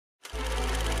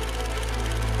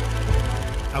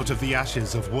Out of the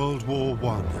ashes of World War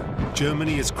I,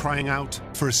 Germany is crying out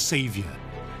for a savior,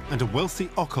 and a wealthy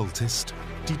occultist,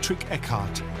 Dietrich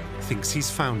Eckart, thinks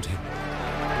he's found him.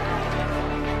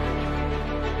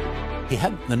 He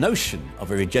had the notion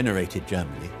of a regenerated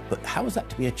Germany, but how was that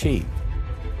to be achieved?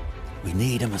 We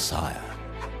need a Messiah.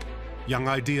 Young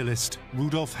idealist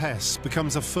Rudolf Hess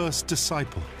becomes a first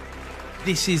disciple.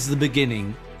 This is the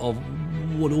beginning of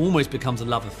what almost becomes a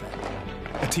love affair.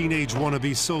 A teenage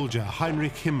wannabe soldier,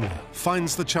 Heinrich Himmler,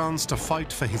 finds the chance to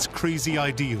fight for his crazy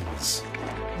ideals.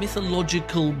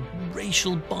 Mythological,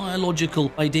 racial,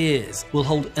 biological ideas will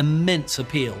hold immense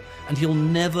appeal, and he'll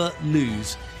never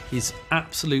lose his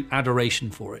absolute adoration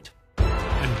for it.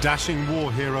 And dashing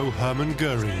war hero Hermann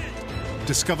Goering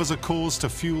discovers a cause to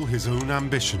fuel his own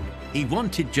ambition. He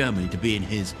wanted Germany to be in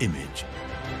his image.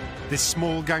 This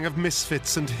small gang of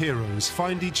misfits and heroes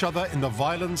find each other in the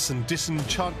violence and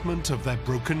disenchantment of their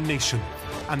broken nation,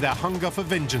 and their hunger for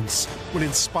vengeance will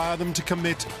inspire them to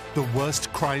commit the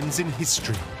worst crimes in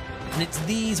history. And it's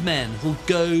these men who'll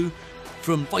go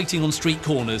from fighting on street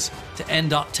corners to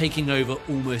end up taking over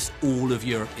almost all of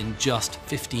Europe in just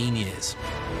 15 years.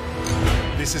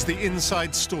 This is the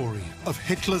inside story of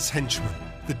Hitler's henchmen,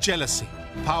 the jealousy,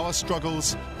 power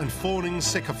struggles and fawning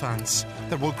sycophants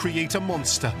that will create a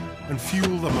monster and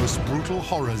fuel the most brutal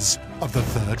horrors of the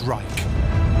Third Reich.